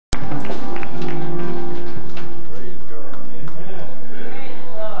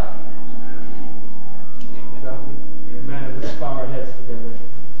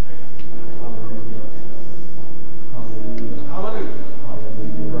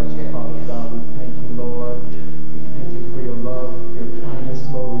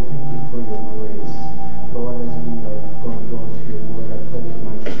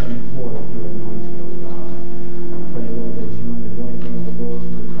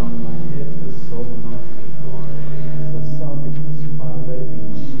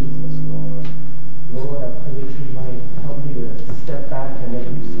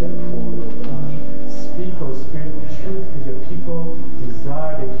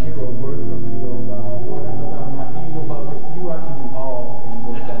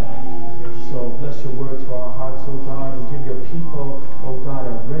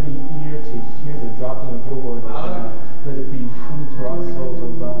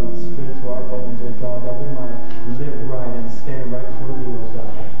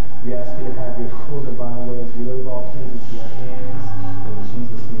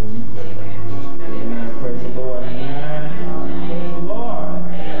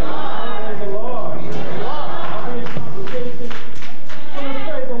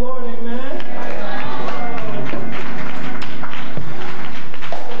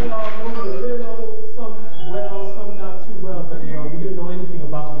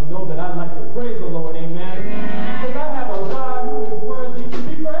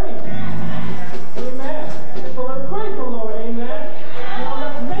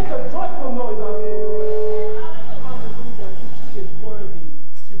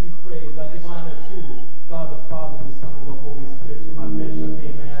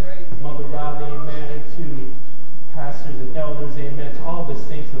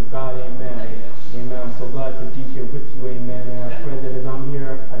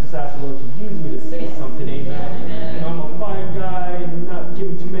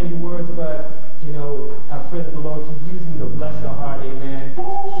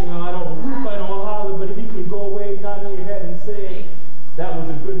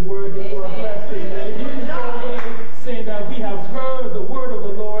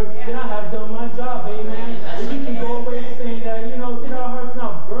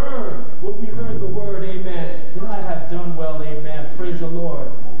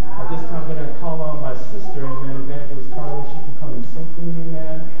Lord. At this time, I'm going to call on my sister, amen, Evangelist Carla. She can come and sing for me,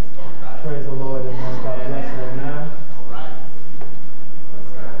 amen. Praise the Lord, amen. God bless her, amen.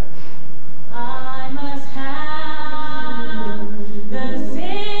 I must have the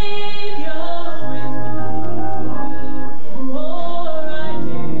Savior with me, for I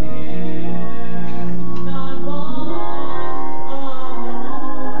dare not walk alone.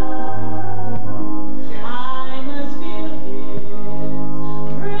 I must feel His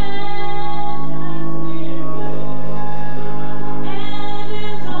presence near me, and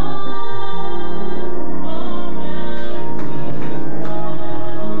His arms around me.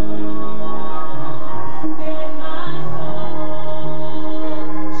 Then my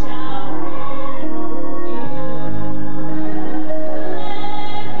soul shall fear no ill.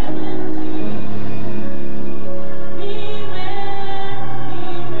 Let Him lead me where He will.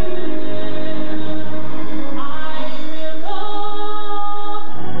 I will go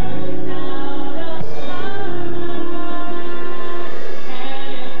without a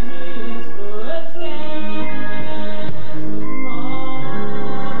and His footsteps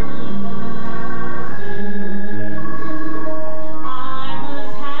I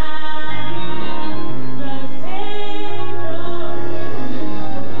must have the Savior with me,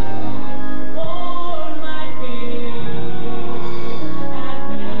 for my faith at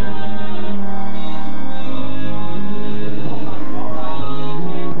best is weak. He can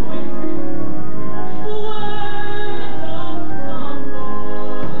whisper words of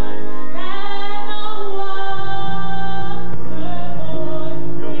comfort that no other voice can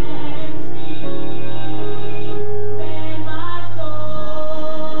speak. Then my soul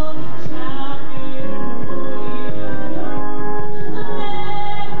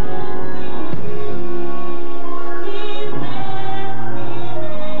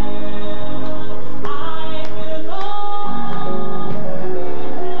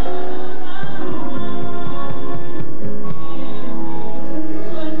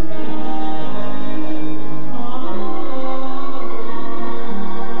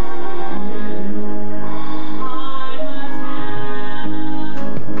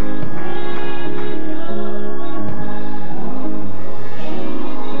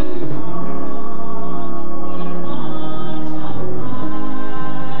fear no ill. Let Him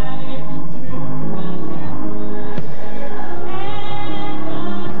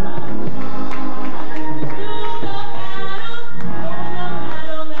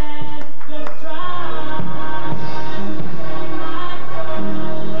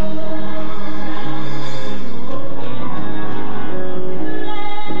me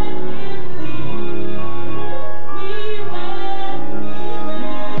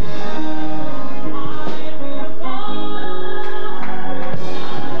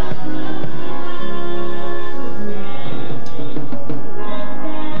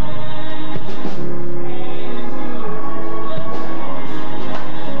where He will.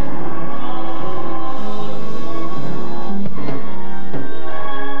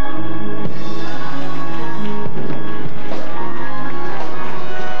 I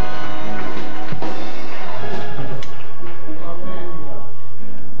will go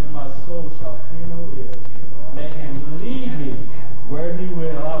Then my soul shall fear no ill. Let Him lead me where He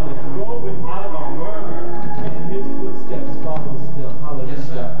will. I will go without a murmur, and His footsteps follow still.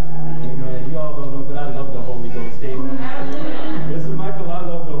 Hallelujah. Amen. You all don't know, but I love the Holy Ghost. Amen. Mr. Michael, I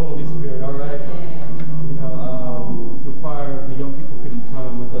love the Holy Spirit. All right. You know, the choir, the young people couldn't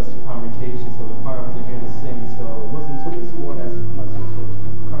come with us to convocation, so the choir wasn't here to sing. So it wasn't until this morning I said to my sister,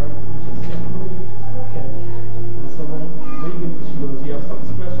 Carla, you can sing for me. Okay. And so when you get this, she goes, you have something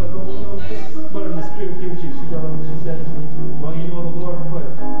special? I go, no, this is what the Spirit gives you. She goes, she said to me, well, you know the Lord put,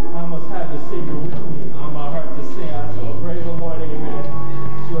 I must have the Savior with me on my heart to sing. I said, well, praise the Lord, amen.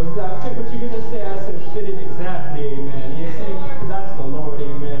 She goes, I fit what you're going to say. I said, fit it exactly, amen. You see, that's the Lord,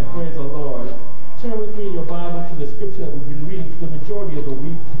 amen. Praise the Lord. Turn with me in your Bible to the scripture that we've been reading for the majority of the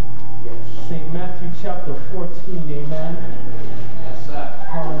week. St. Matthew chapter 14, amen. Yes, sir.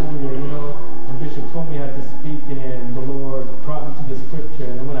 Hallelujah. You know, when Bishop told me I had to speak, and the Lord brought me to the scripture,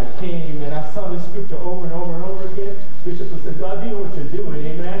 and when I came and I saw this scripture over and over and over again, Bishop said, God, you know what you're doing,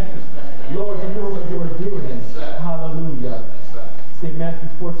 amen. Lord, you know what you're doing. Hallelujah. St. Matthew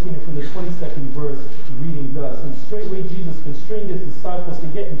 14, and from the 22nd verse, reading thus, and straightway Jesus constrained His disciples to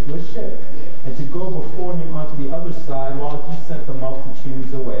get into a ship, and to go before Him onto the other side, while He sent the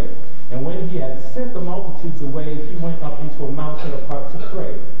multitudes away. And when He had sent the multitudes away, He went up into a mountain apart to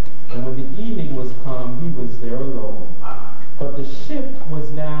pray. And when the evening was come, He was there alone. But the ship was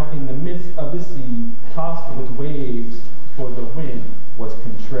now in the midst of the sea, tossed with waves, for the wind was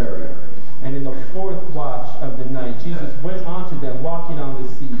contrary. And in the fourth watch of the night, Jesus went unto them them walking on the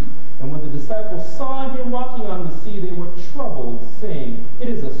sea. And when the disciples saw him walking on the sea, they were troubled, saying, It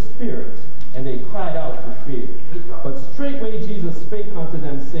is a spirit. And they cried out for fear. But straightway Jesus spake unto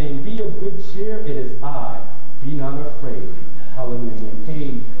them, saying, Be of good cheer, it is I. Be not afraid. Hallelujah. And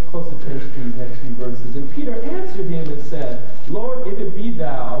pay close attention to these next few verses. And Peter answered him and said, Lord, if it be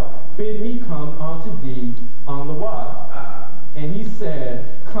thou, bid me come unto thee on the water. And he said,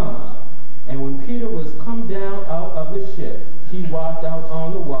 Come. And when Peter was come down out of the ship, he walked out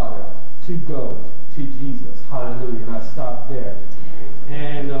on the water to go to Jesus. Hallelujah. And I stopped there.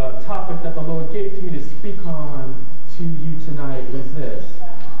 And a topic that the Lord gave to me to speak on to you tonight is this.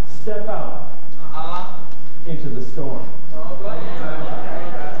 Step out into the storm.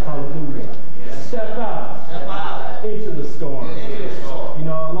 Hallelujah. Step out into the storm. You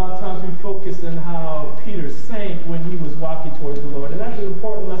know, a lot of times we focus on how Peter sank when he was walking towards the Lord. And that's an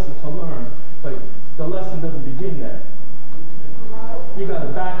important lesson to learn. But the lesson doesn't begin there. You got to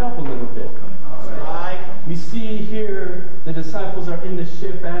back up a little bit. We see here the disciples are in the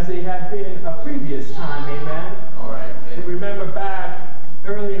ship as they had been a previous time, amen? And remember back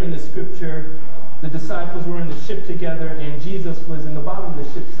earlier in the scripture, the disciples were in the ship together and Jesus was in the bottom of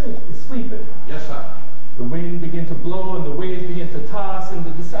the ship sleeping. Yes, sir. The wind began to blow and the waves began to toss and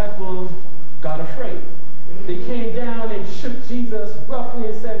the disciples got afraid. They came down and shook Jesus roughly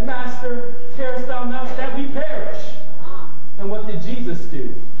and said, Master, carest thou not that we perish? And what did Jesus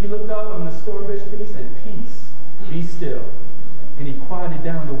do? He looked out on the storm, Bishop, and he said, Peace, be still. And he quieted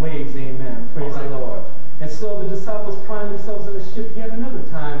down the waves, amen. Praise the Lord. And so the disciples find themselves in the ship yet another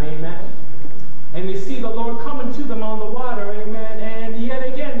time, amen. And they see the Lord coming to them on the water, amen. And yet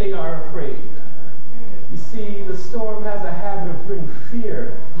again they are afraid. You see, the storm has a habit of bringing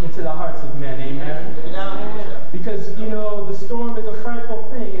fear into the hearts of men, amen. Because, you know, the storm is a frightful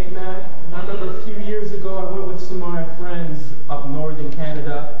thing, amen. I remember a few years ago I went with some of my friends up north in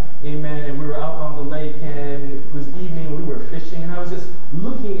Canada, amen, and we were out on the lake and it was evening, we were fishing, and I was just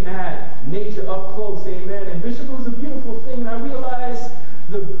looking at nature up close, amen, and Bishop, it was a beautiful thing, and I realized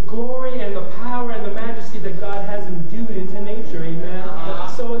the glory and the power and the majesty that God has endued into nature, amen.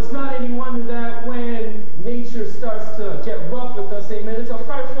 So it's not any wonder that when nature starts to get rough with us, amen, it's a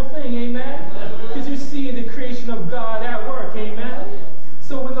frightful thing, amen, because you see the creation of God at work, amen.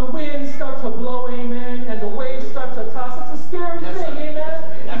 So when the winds start to blow, amen, and the waves start to toss, it's a scary thing, amen,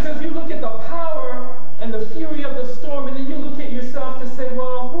 because you look at the power and the fury of the storm, and then you look at yourself to say,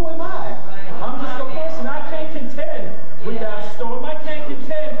 well, who am I? I'm just a person. I can't contend with that storm. I can't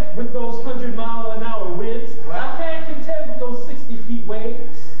contend with those 100-mile-an-hour winds. I can't contend with those 60-feet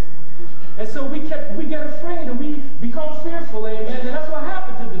waves. And so we get afraid and we become fearful, amen, and that's what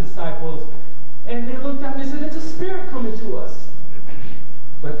happened to the disciples. And they looked out and they said, it's a spirit coming to us.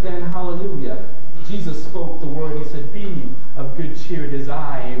 But then, hallelujah, Jesus spoke the word. He said, Be of good cheer, it is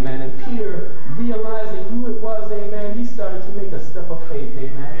I, amen. And Peter, realizing who it was, amen, he started to make a step of faith,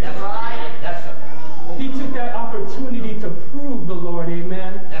 amen. That's right. That's right. He took that opportunity to prove the Lord,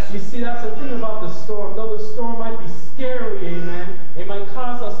 amen. You see, that's the thing about the storm. Though the storm might be scary, amen, it might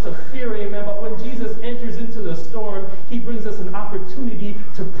cause us to fear, amen, but when Jesus enters into the storm, he brings us an opportunity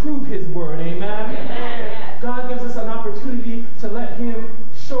to prove his word, amen. God gives us an opportunity to let him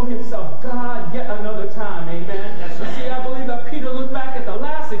show himself God yet another time, amen. You see, I believe that Peter looked back at the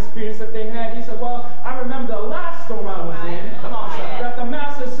last experience that they had. He said, well, I remember the last storm I was in. Come on, sir. That the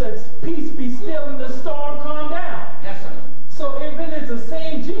master says, peace be still, and the storm calm down. Yes, sir. So if it is the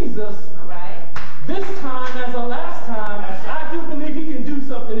same Jesus, this time as the last time, I do believe he can do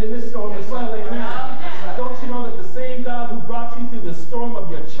something in this storm as well, amen. Don't you know that the same God who brought you through the storm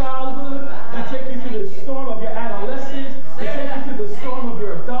of your childhood can take you through the storm of your adolescence, can take you through the storm of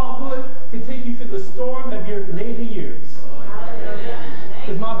your adulthood, can take you through the storm of your later years.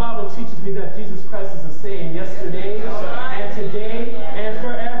 Because my Bible teaches me that Jesus Christ is the same yesterday and today and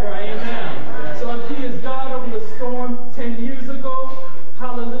forever, amen. So if he is God over the storm 10 years ago,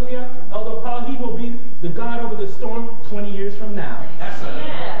 hallelujah, Elder Paul, he will be the God over the storm 20 years from now. That's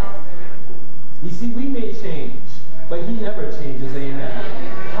right. You see, we may change, but he never changes, amen.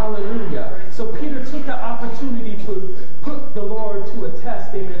 Hallelujah. So Peter took the opportunity to put the Lord to a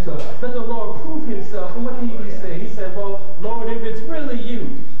test, amen, to let the Lord prove himself. And what did he say? He said, well, Lord, if it's really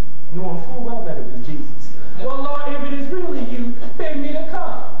you, knowing full well that it was Jesus. Well, Lord, if it is really you, bid me to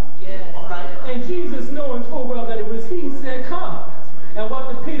come. Yes. All right. And Jesus, knowing full well that it was he, said, come. And what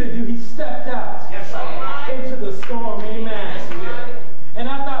did Peter do? He stepped out into the storm, amen. And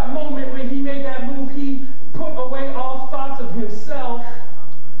at that moment when he made that move, he put away all thoughts of himself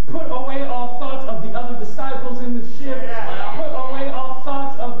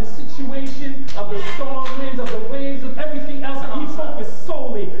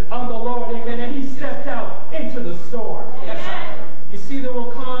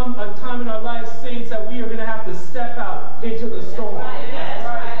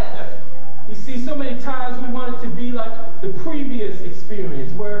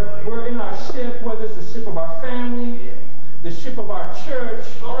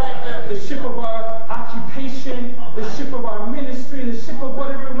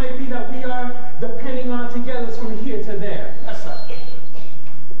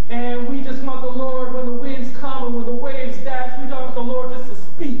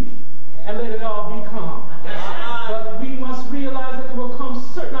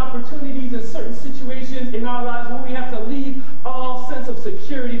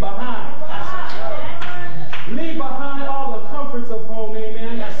security behind. Leave behind all the comforts of home,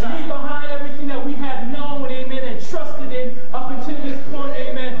 amen. Leave behind everything that we had known, amen, and trusted in up until this point,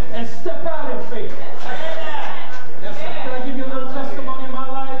 amen, and step out in faith. Can I give you a little testimony in my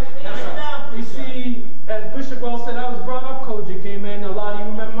life? You see, as Bishop Well said, I was brought up COGIC, amen. A lot of you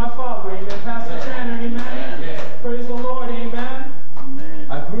remember my father, amen. Pastor Tanner, amen. Praise the Lord, amen.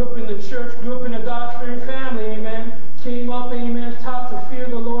 I grew up in the church, grew up in a God-fearing family, amen. Came up, amen, taught to fear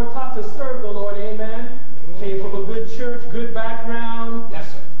the Lord, taught to serve the Lord, amen. Came from a good church, good background.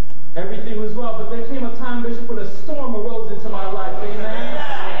 Yes, sir. Everything was well, but there came a time, Bishop, when a storm arose into my life, amen.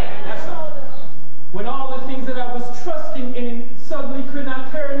 Yes, sir. When all the things that I was trusting in suddenly could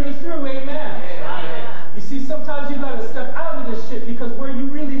not carry me through, amen. You see, sometimes you got to step out of this ship because where you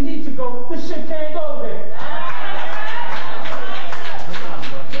really need to go, the ship can't go there.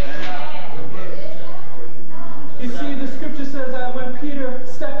 You see, the scripture says that when Peter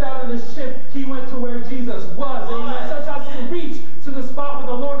stepped out of the ship, he went to where Jesus was. Amen. Sometimes to reach to the spot where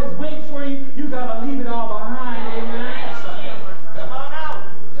the Lord is waiting for you, you got to leave it all behind. Amen. Come on out.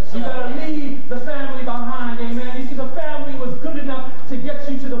 You got to leave the family behind. Amen. You see, the family was good enough to get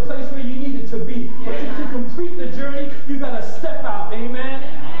you to the place where you needed to be. But to complete the journey, you got to step out. Amen.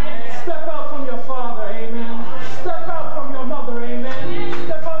 Step out from your father. Amen. Step out from your mother. Amen.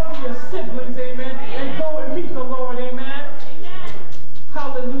 Step out from your siblings. Amen. And go and meet the Lord. Amen.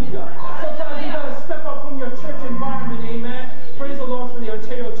 Hallelujah. Sometimes you got to step out from your church environment. Amen. Praise the Lord for the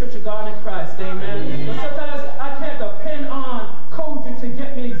Ontario Church of God in Christ. Amen. But sometimes I can't depend on COGIC to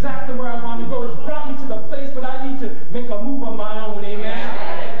get me exactly where I want to go. It's brought me to the place, but I need to make a move on my own.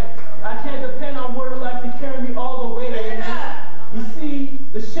 Amen. I can't depend on Word of Life to carry me all the way. Amen. You see,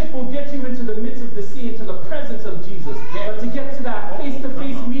 the ship will get you into the midst of the sea, into the presence of Jesus. But to get to that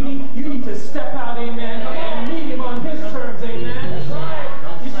face-to-face meeting, you need to step out, amen, and meet Him on His terms, amen.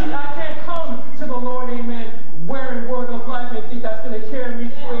 You see, I can't come to the Lord, amen, wearing Word of Life and think that's going to carry me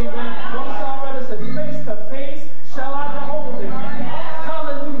through, amen. One songwriter said, face-to-face shall I behold Him.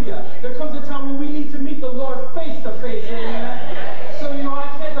 Hallelujah. There comes a time when we need to meet the Lord face-to-face, amen. So, you know, I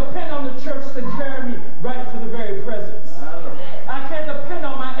can't depend on the church to carry me right to the very presence. I can't depend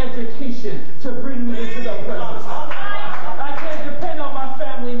on my education to bring me into the presence. I can't depend on my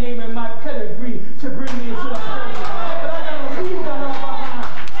family name and my pedigree to bring me into the presence. But I got to leave that all behind.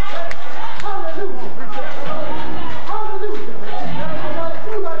 Hallelujah. Hallelujah. I got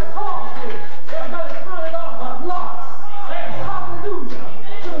to do like Paul did. I got to count it all my loss. Hallelujah.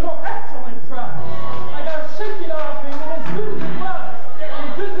 To the more excellent prize. I got to shake it off, and as good as it was,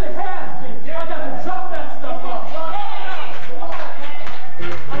 as good as it has been, I got to drop that stuff off.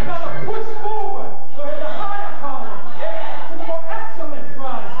 I got to push forward.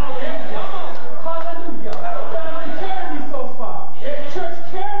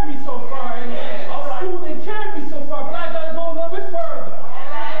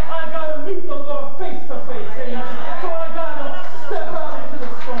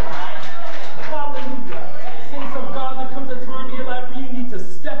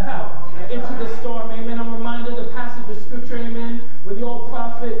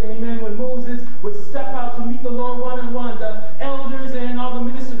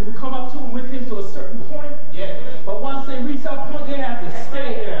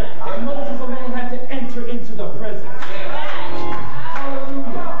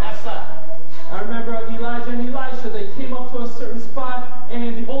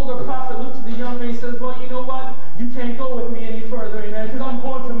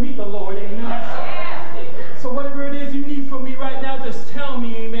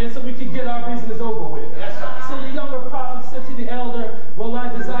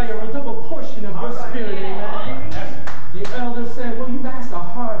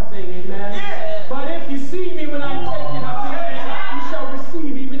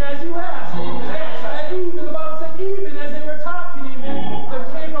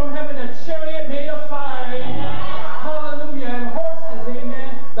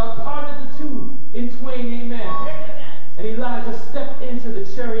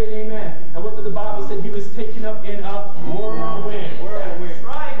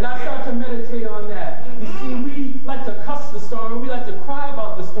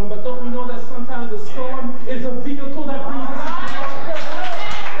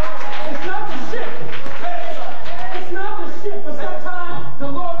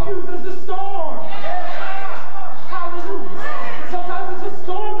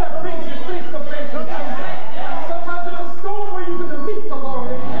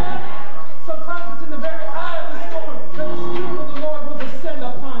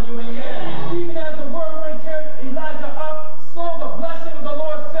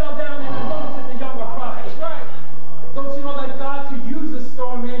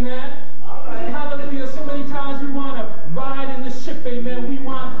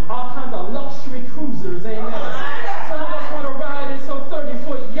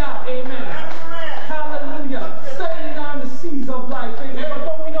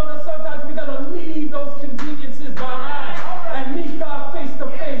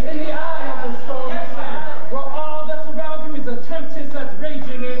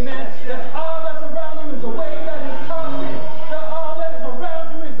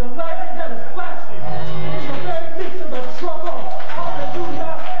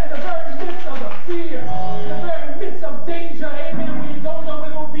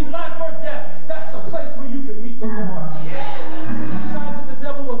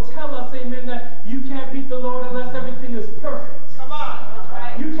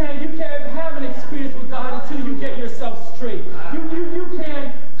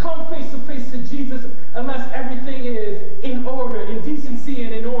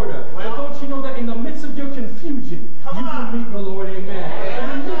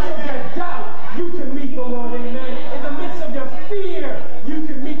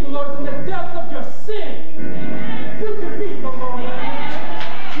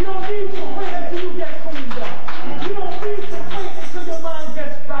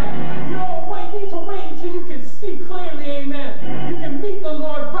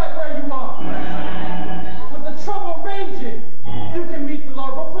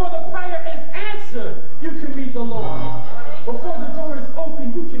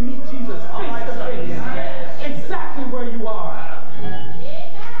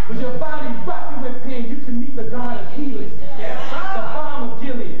 With your body rocking with pain, you can meet the God of healing. The balm of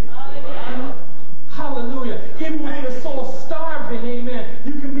Gilead. Hallelujah. Even when your soul's starving, amen,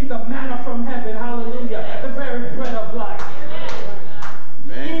 you can meet the manna from heaven. Hallelujah. The very bread of life.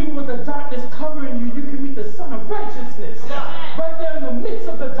 Even with the darkness covering you, you can meet the Son of Righteousness. Right there in the midst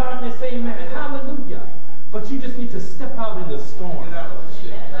of the darkness, amen. Hallelujah. But you just need to step out in the storm.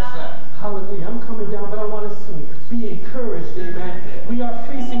 Hallelujah. I'm coming down, but I want us to be encouraged, amen. We are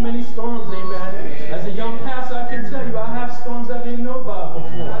facing many storms, amen. As a young pastor, I can tell you, I have storms I didn't know about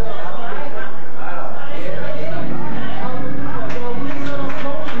before. Hallelujah. There are winds that are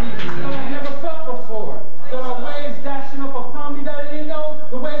blowing that I've never felt before. There are waves dashing up upon me that I didn't know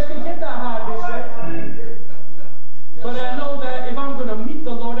the waves could get that high, Bishop. But I know that if I'm going to meet the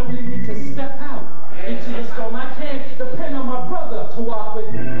Lord, I'm going to need to step out into the storm. I can't depend on my brother to walk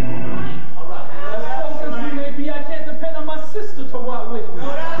with me. As close as we may be, I can't depend on my sister to walk with me.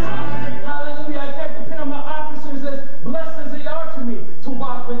 Hallelujah. I can't depend on my officers, as blessed as they are to me, to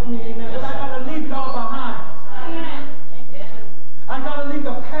walk with me. Amen. But I got to leave it all behind. I got to leave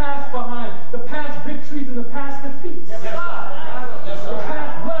the past behind. The past victories and the past defeats. The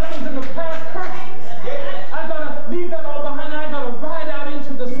past blessings and the past curses. I got to leave that all behind. I got to ride out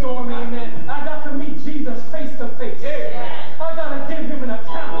into the storm. Amen. I got to meet Jesus face to face. I got to give him an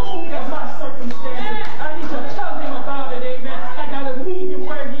account of my circumstances. I need to tell him about it. Amen. I got to meet him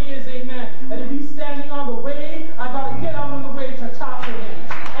where he is. Amen. And if he's standing on the wave, I got to get out on the wave to talk to him.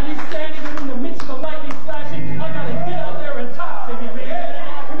 And he's standing in the midst of the lightning flashing, I got to get out there and talk to him. Amen.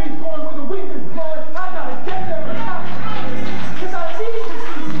 If he's going where the wind is blowing, I got to get there and talk to him. Because I need to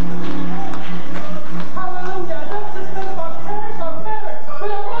see him. Hallelujah. I don't just think about perish, I'll perish. But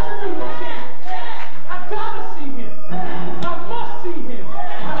I must see the King. I got to see him. I must see him. I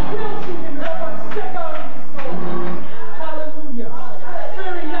will see him if I step out in the storm. Hallelujah.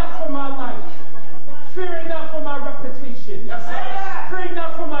 Fearing not for my life. Fearing not for my reputation. Fearing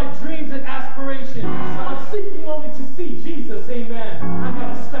not for my dreams and aspirations. I'm seeking only to see Jesus. Amen. I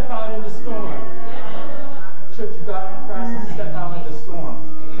got to step out in the storm. Church of God in Christ, to step out in the storm.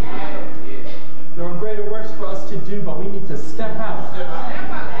 There are greater works for us to do, but we need to step out.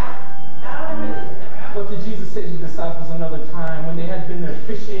 What did Jesus say to the disciples another time when they had been there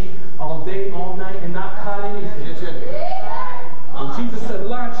fishing all day, all night, and not caught anything? And Jesus said,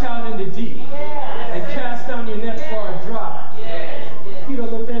 launch out in the deep and cast down your nets for a drop. Peter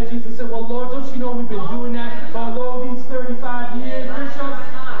looked at Jesus and said, well, Lord, don't you know we've been doing